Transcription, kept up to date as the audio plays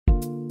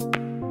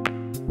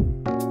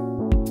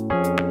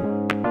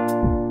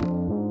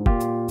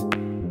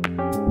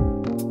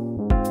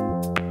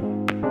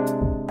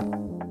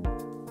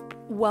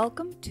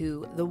Welcome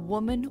to the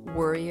Woman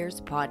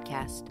Worriers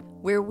podcast,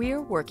 where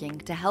we're working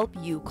to help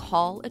you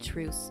call a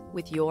truce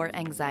with your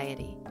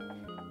anxiety.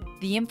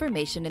 The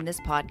information in this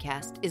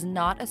podcast is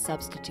not a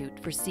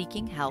substitute for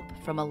seeking help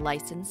from a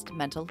licensed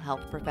mental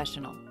health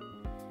professional.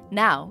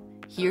 Now,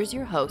 here's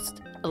your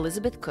host,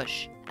 Elizabeth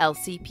Cush,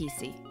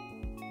 LCPC.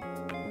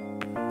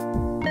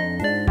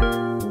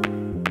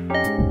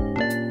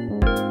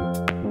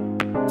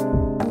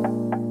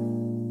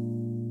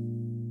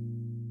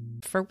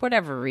 For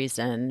whatever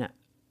reason,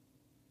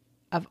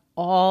 of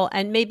all,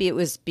 and maybe it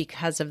was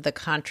because of the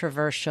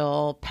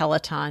controversial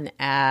Peloton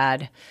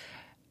ad,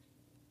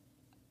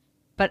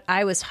 but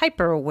I was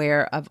hyper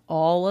aware of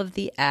all of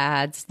the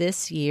ads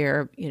this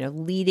year,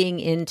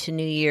 leading into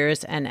New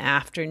Year's and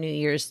after New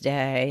Year's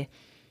Day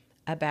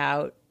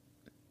about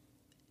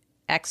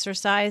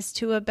exercise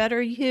to a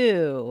better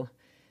you,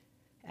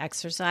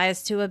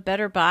 exercise to a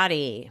better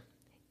body,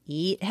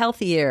 eat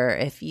healthier.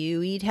 If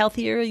you eat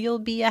healthier, you'll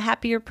be a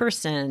happier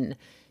person.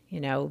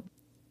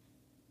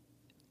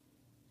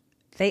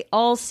 They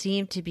all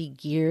seem to be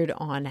geared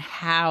on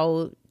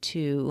how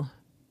to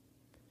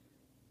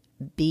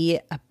be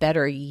a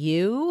better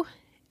you.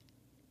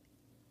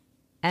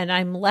 And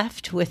I'm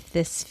left with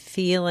this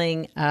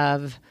feeling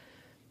of,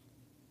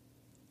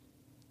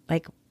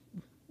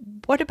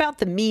 what about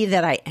the me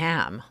that I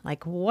am?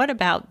 What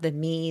about the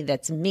me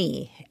that's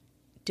me?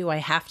 Do I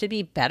have to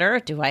be better?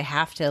 Do I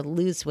have to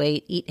lose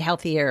weight, eat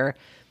healthier,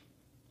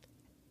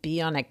 be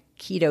on a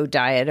keto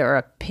diet or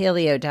a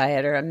paleo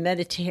diet or a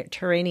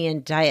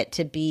Mediterranean diet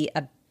to be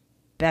a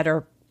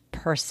better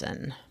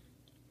person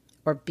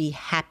or be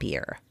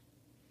happier?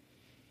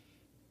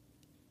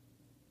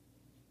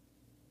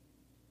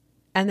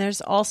 And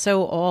there's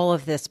also all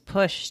of this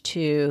push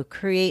to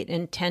create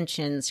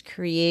intentions,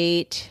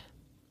 create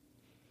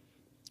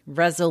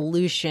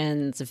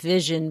resolutions,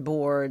 vision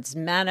boards,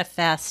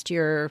 manifest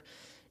your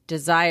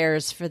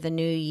desires for the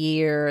new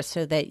year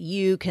so that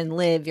you can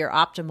live your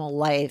optimal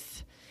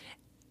life.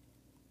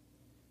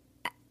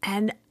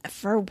 And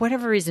for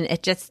whatever reason,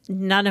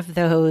 none of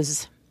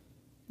those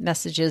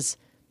messages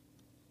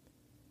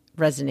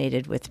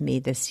resonated with me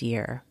this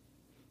year.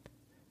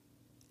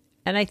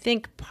 And I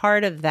think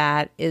part of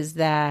that is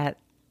that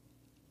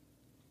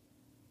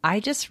I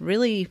just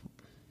really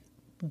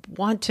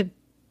want to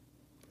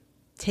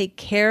take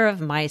care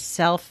of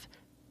myself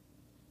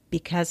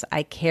because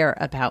I care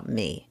about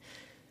me.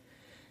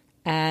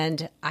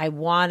 And I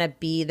want to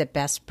be the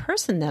best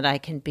person that I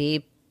can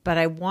be, but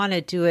I want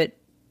to do it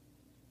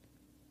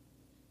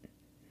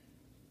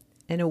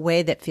in a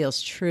way that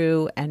feels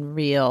true and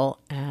real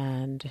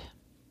and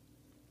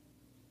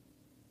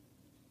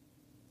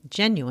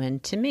genuine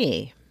to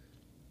me.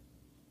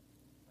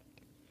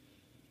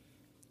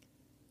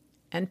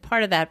 And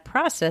part of that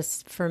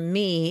process for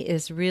me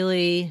is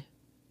really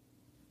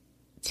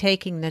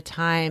taking the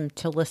time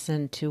to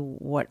listen to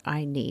what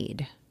I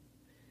need.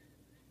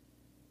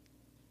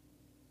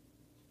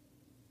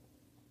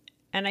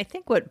 And I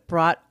think what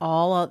brought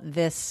all of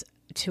this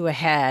to a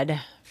head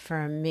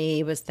for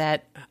me was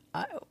that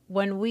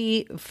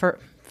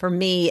for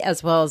me,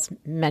 as well as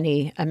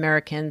many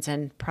Americans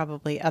and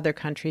probably other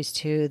countries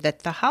too, that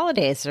the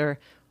holidays are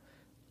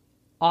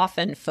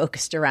often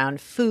focused around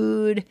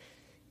food,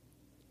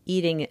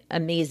 eating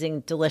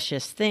amazing,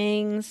 delicious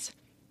things,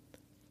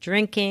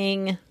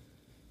 drinking,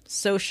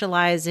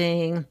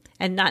 socializing,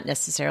 and not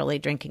necessarily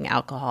drinking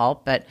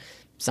alcohol, but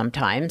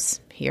sometimes,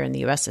 here in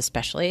the U.S.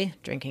 especially,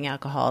 drinking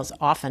alcohol is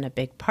often a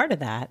big part of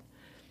that.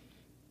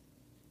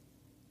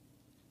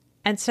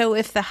 And so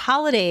if the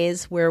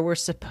holidays where we're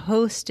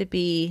supposed to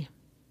be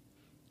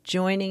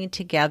joining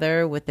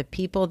together with the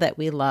people that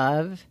we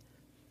love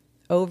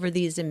over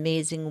these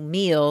amazing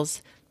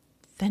meals,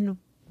 then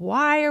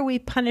why are we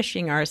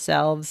punishing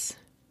ourselves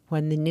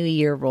when the new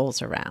year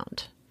rolls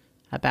around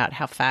about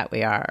how fat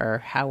we are or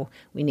how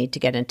we need to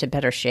get into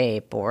better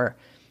shape or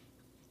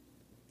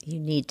you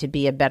need to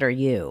be a better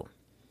you?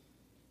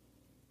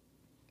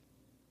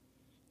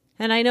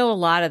 And I know a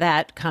lot of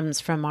that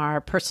comes from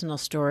our personal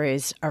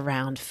stories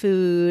around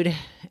food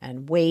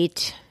and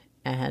weight.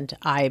 And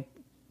I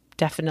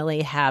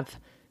definitely have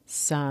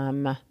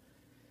some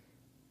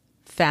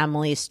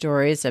family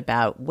stories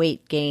about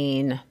weight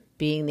gain,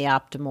 being the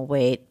optimal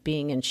weight,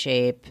 being in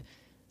shape.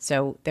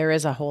 So there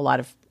is a whole lot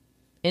of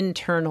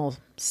internal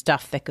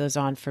stuff that goes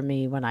on for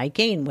me when I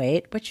gain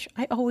weight, which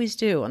I always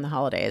do on the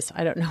holidays.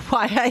 I don't know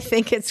why I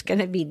think it's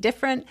going to be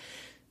different.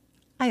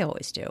 I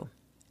always do.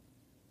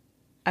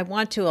 I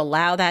want to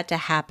allow that to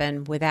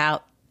happen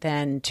without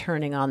then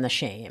turning on the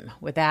shame,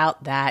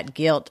 without that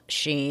guilt,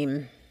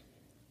 shame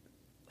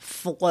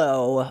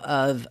flow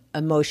of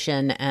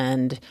emotion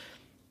and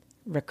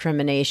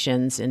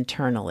recriminations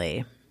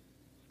internally.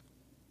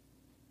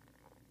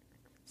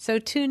 So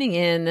tuning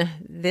in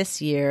this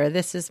year,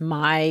 this is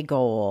my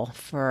goal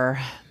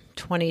for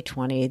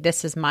 2020.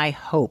 This is my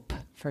hope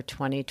for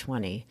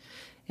 2020,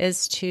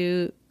 is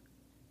to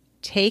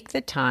take the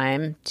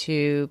time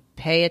to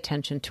pay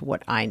attention to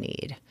what I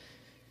need.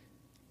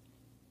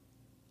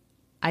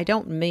 I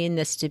don't mean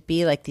this to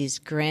be like these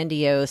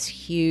grandiose,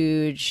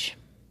 huge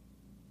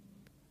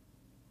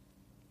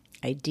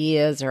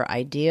ideas or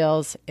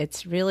ideals.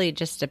 It's really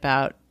just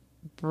about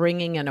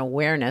bringing an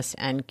awareness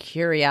and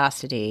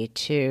curiosity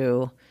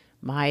to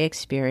my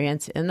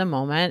experience in the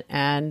moment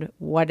and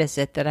what is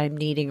it that I'm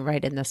needing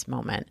right in this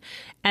moment.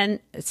 And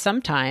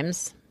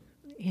sometimes,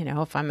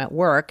 if I'm at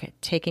work,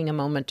 taking a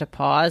moment to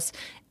pause,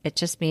 it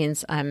just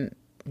means I'm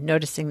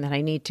noticing that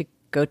I need to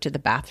go to the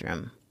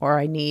bathroom or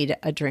I need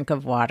a drink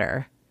of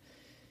water.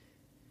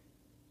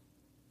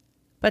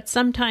 But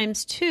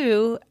sometimes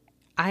too,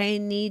 I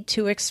need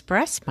to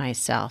express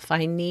myself.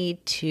 I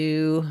need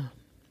to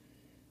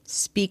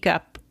speak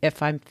up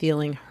if I'm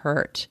feeling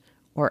hurt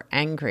or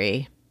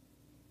angry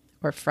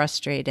or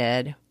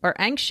frustrated or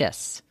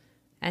anxious,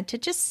 and to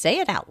just say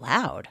it out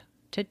loud,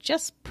 to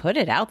just put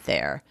it out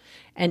there.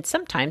 And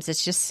sometimes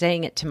it's just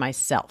saying it to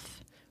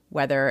myself,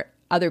 whether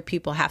other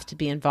people have to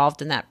be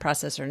involved in that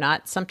process or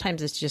not.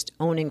 Sometimes it's just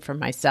owning for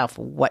myself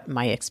what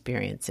my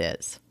experience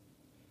is.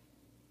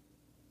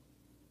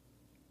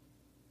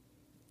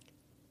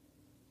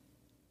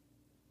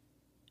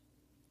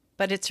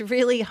 But it's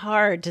really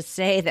hard to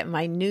say that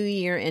my New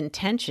Year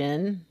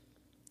intention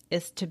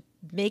is to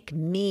make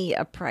me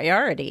a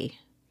priority.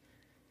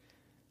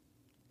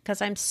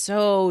 Because I'm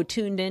so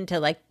tuned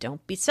into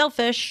don't be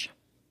selfish.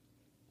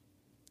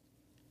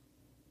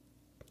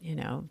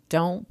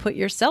 Don't put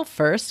yourself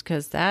first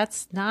because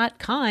that's not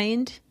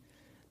kind.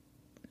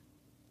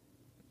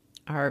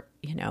 Or,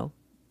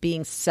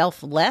 being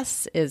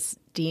selfless is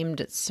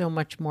deemed so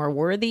much more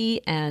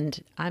worthy,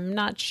 and I'm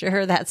not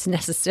sure that's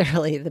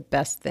necessarily the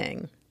best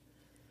thing.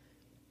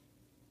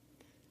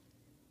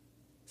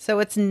 So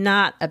it's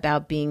not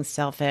about being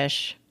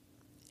selfish.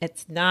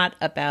 It's not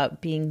about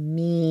being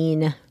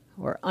mean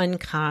or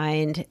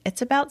unkind.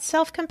 It's about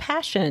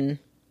self-compassion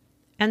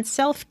and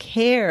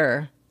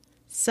self-care,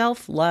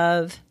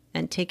 self-love,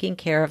 and taking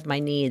care of my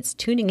needs,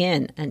 tuning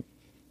in and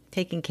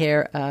taking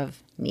care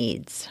of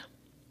needs.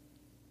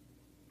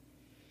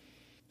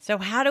 So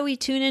how do we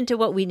tune into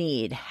what we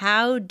need?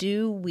 How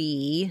do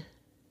we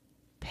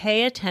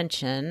pay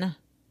attention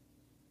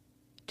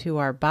to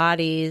our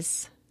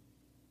bodies,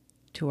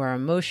 to our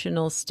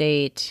emotional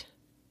state,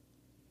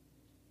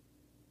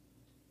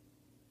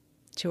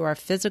 to our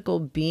physical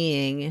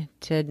being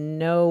to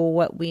know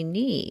what we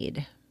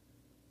need?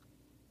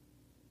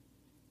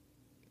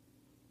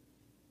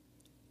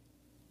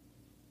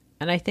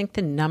 And I think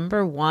the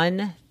number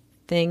one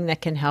thing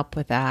that can help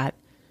with that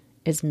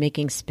is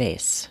making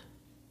space.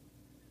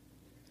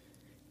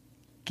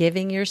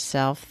 Giving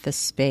yourself the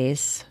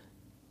space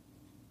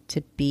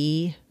to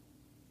be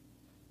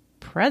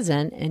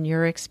present in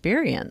your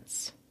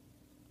experience.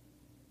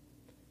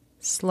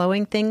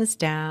 Slowing things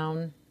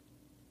down,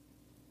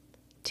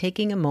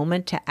 taking a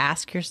moment to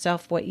ask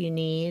yourself what you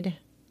need,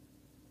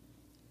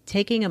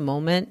 taking a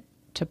moment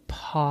to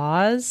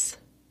pause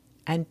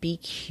and be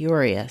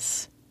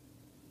curious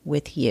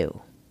with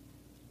you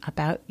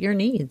about your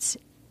needs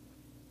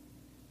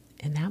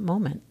in that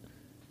moment.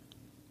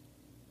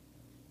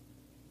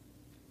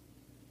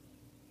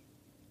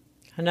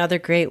 Another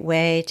great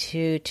way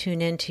to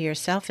tune into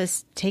yourself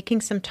is taking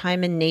some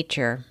time in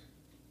nature.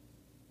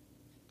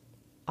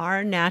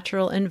 Our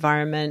natural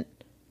environment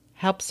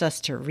helps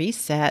us to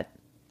reset.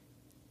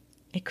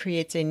 It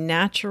creates a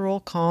natural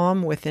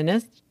calm within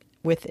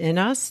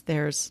us.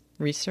 There's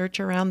research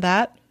around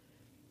that.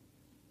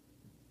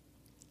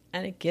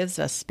 And it gives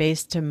us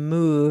space to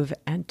move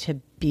and to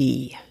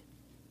be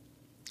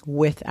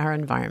with our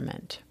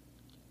environment.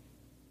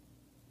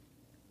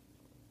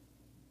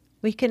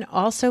 We can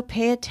also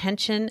pay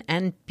attention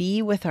and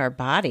be with our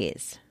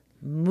bodies,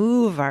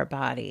 move our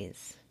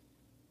bodies.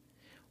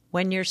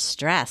 When you're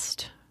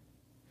stressed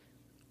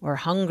or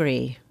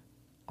hungry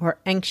or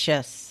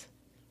anxious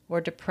or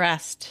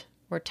depressed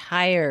or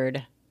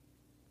tired,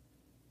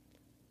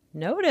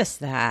 notice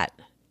that.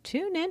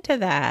 Tune into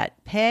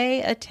that.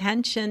 Pay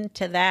attention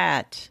to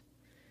that.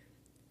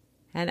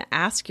 And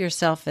ask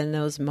yourself in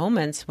those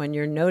moments when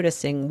you're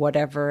noticing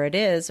whatever it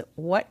is,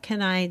 what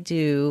can I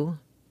do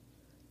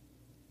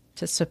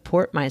to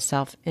support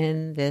myself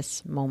in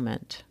this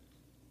moment?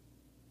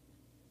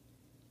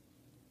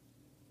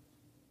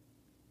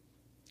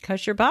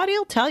 Because your body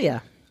will tell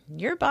you.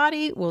 Your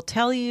body will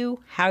tell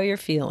you how you're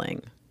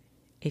feeling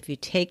if you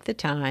take the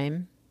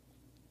time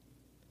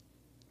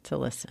to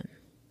listen.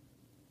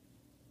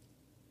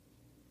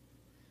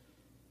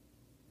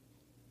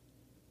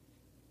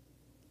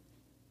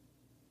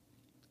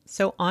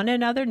 So on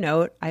another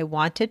note, I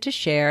wanted to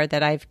share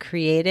that I've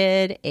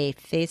created a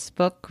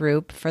Facebook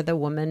group for the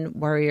Woman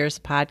Worriers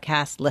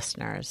podcast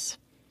listeners.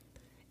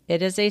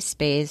 It is a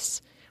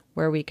space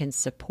where we can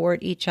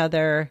support each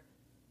other,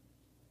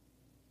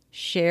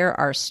 share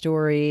our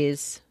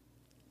stories,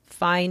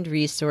 find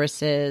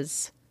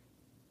resources,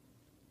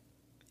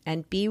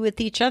 and be with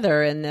each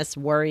other in this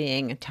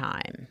worrying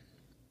time.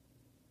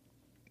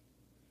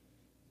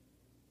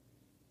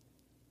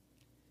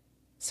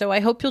 So I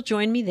hope you'll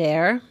join me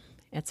there.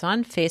 It's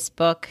on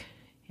Facebook.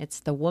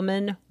 It's the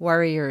Woman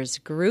Worriers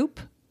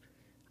group.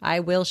 I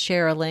will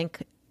share a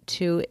link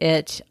to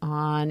it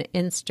on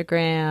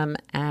Instagram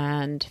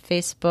and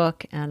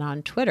Facebook and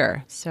on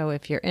Twitter. So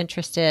if you're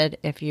interested,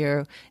 if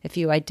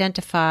you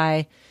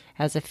identify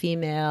as a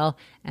female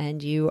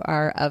and you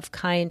are of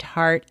kind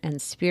heart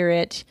and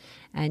spirit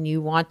and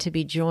you want to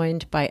be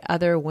joined by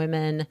other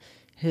women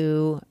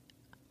who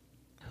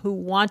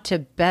want to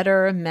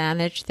better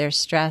manage their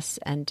stress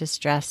and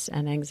distress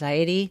and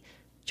anxiety,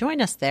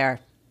 join us there.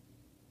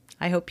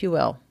 I hope you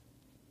will.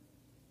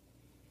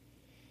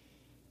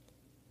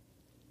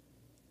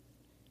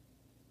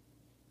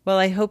 Well,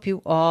 I hope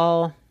you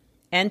all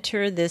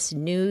enter this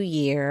new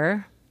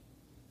year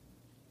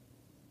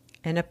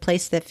in a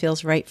place that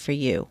feels right for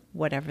you,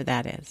 whatever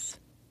that is.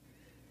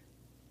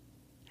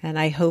 And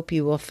I hope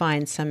you will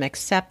find some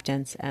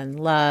acceptance and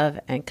love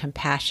and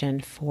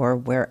compassion for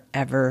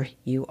wherever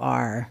you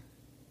are,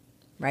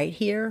 right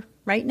here,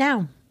 right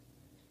now.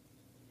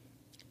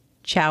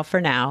 Ciao for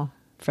now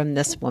from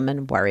this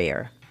Woman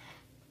Worrier.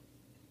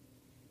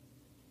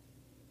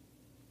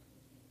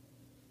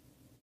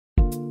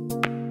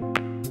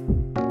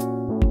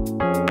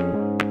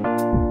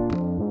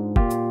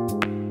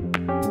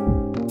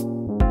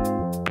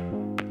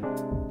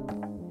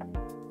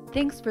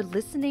 Thanks for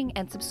listening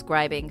and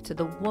subscribing to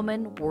the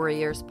Woman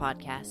Worriers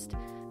podcast.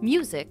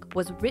 Music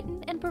was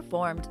written and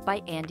performed by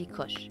Andy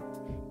Cush.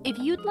 If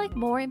you'd like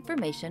more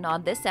information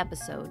on this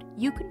episode,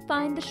 you can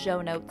find the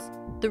show notes,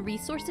 the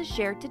resources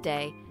shared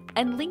today,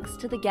 and links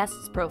to the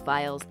guests'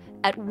 profiles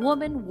at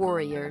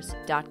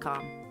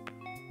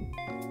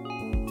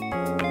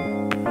womanworriers.com.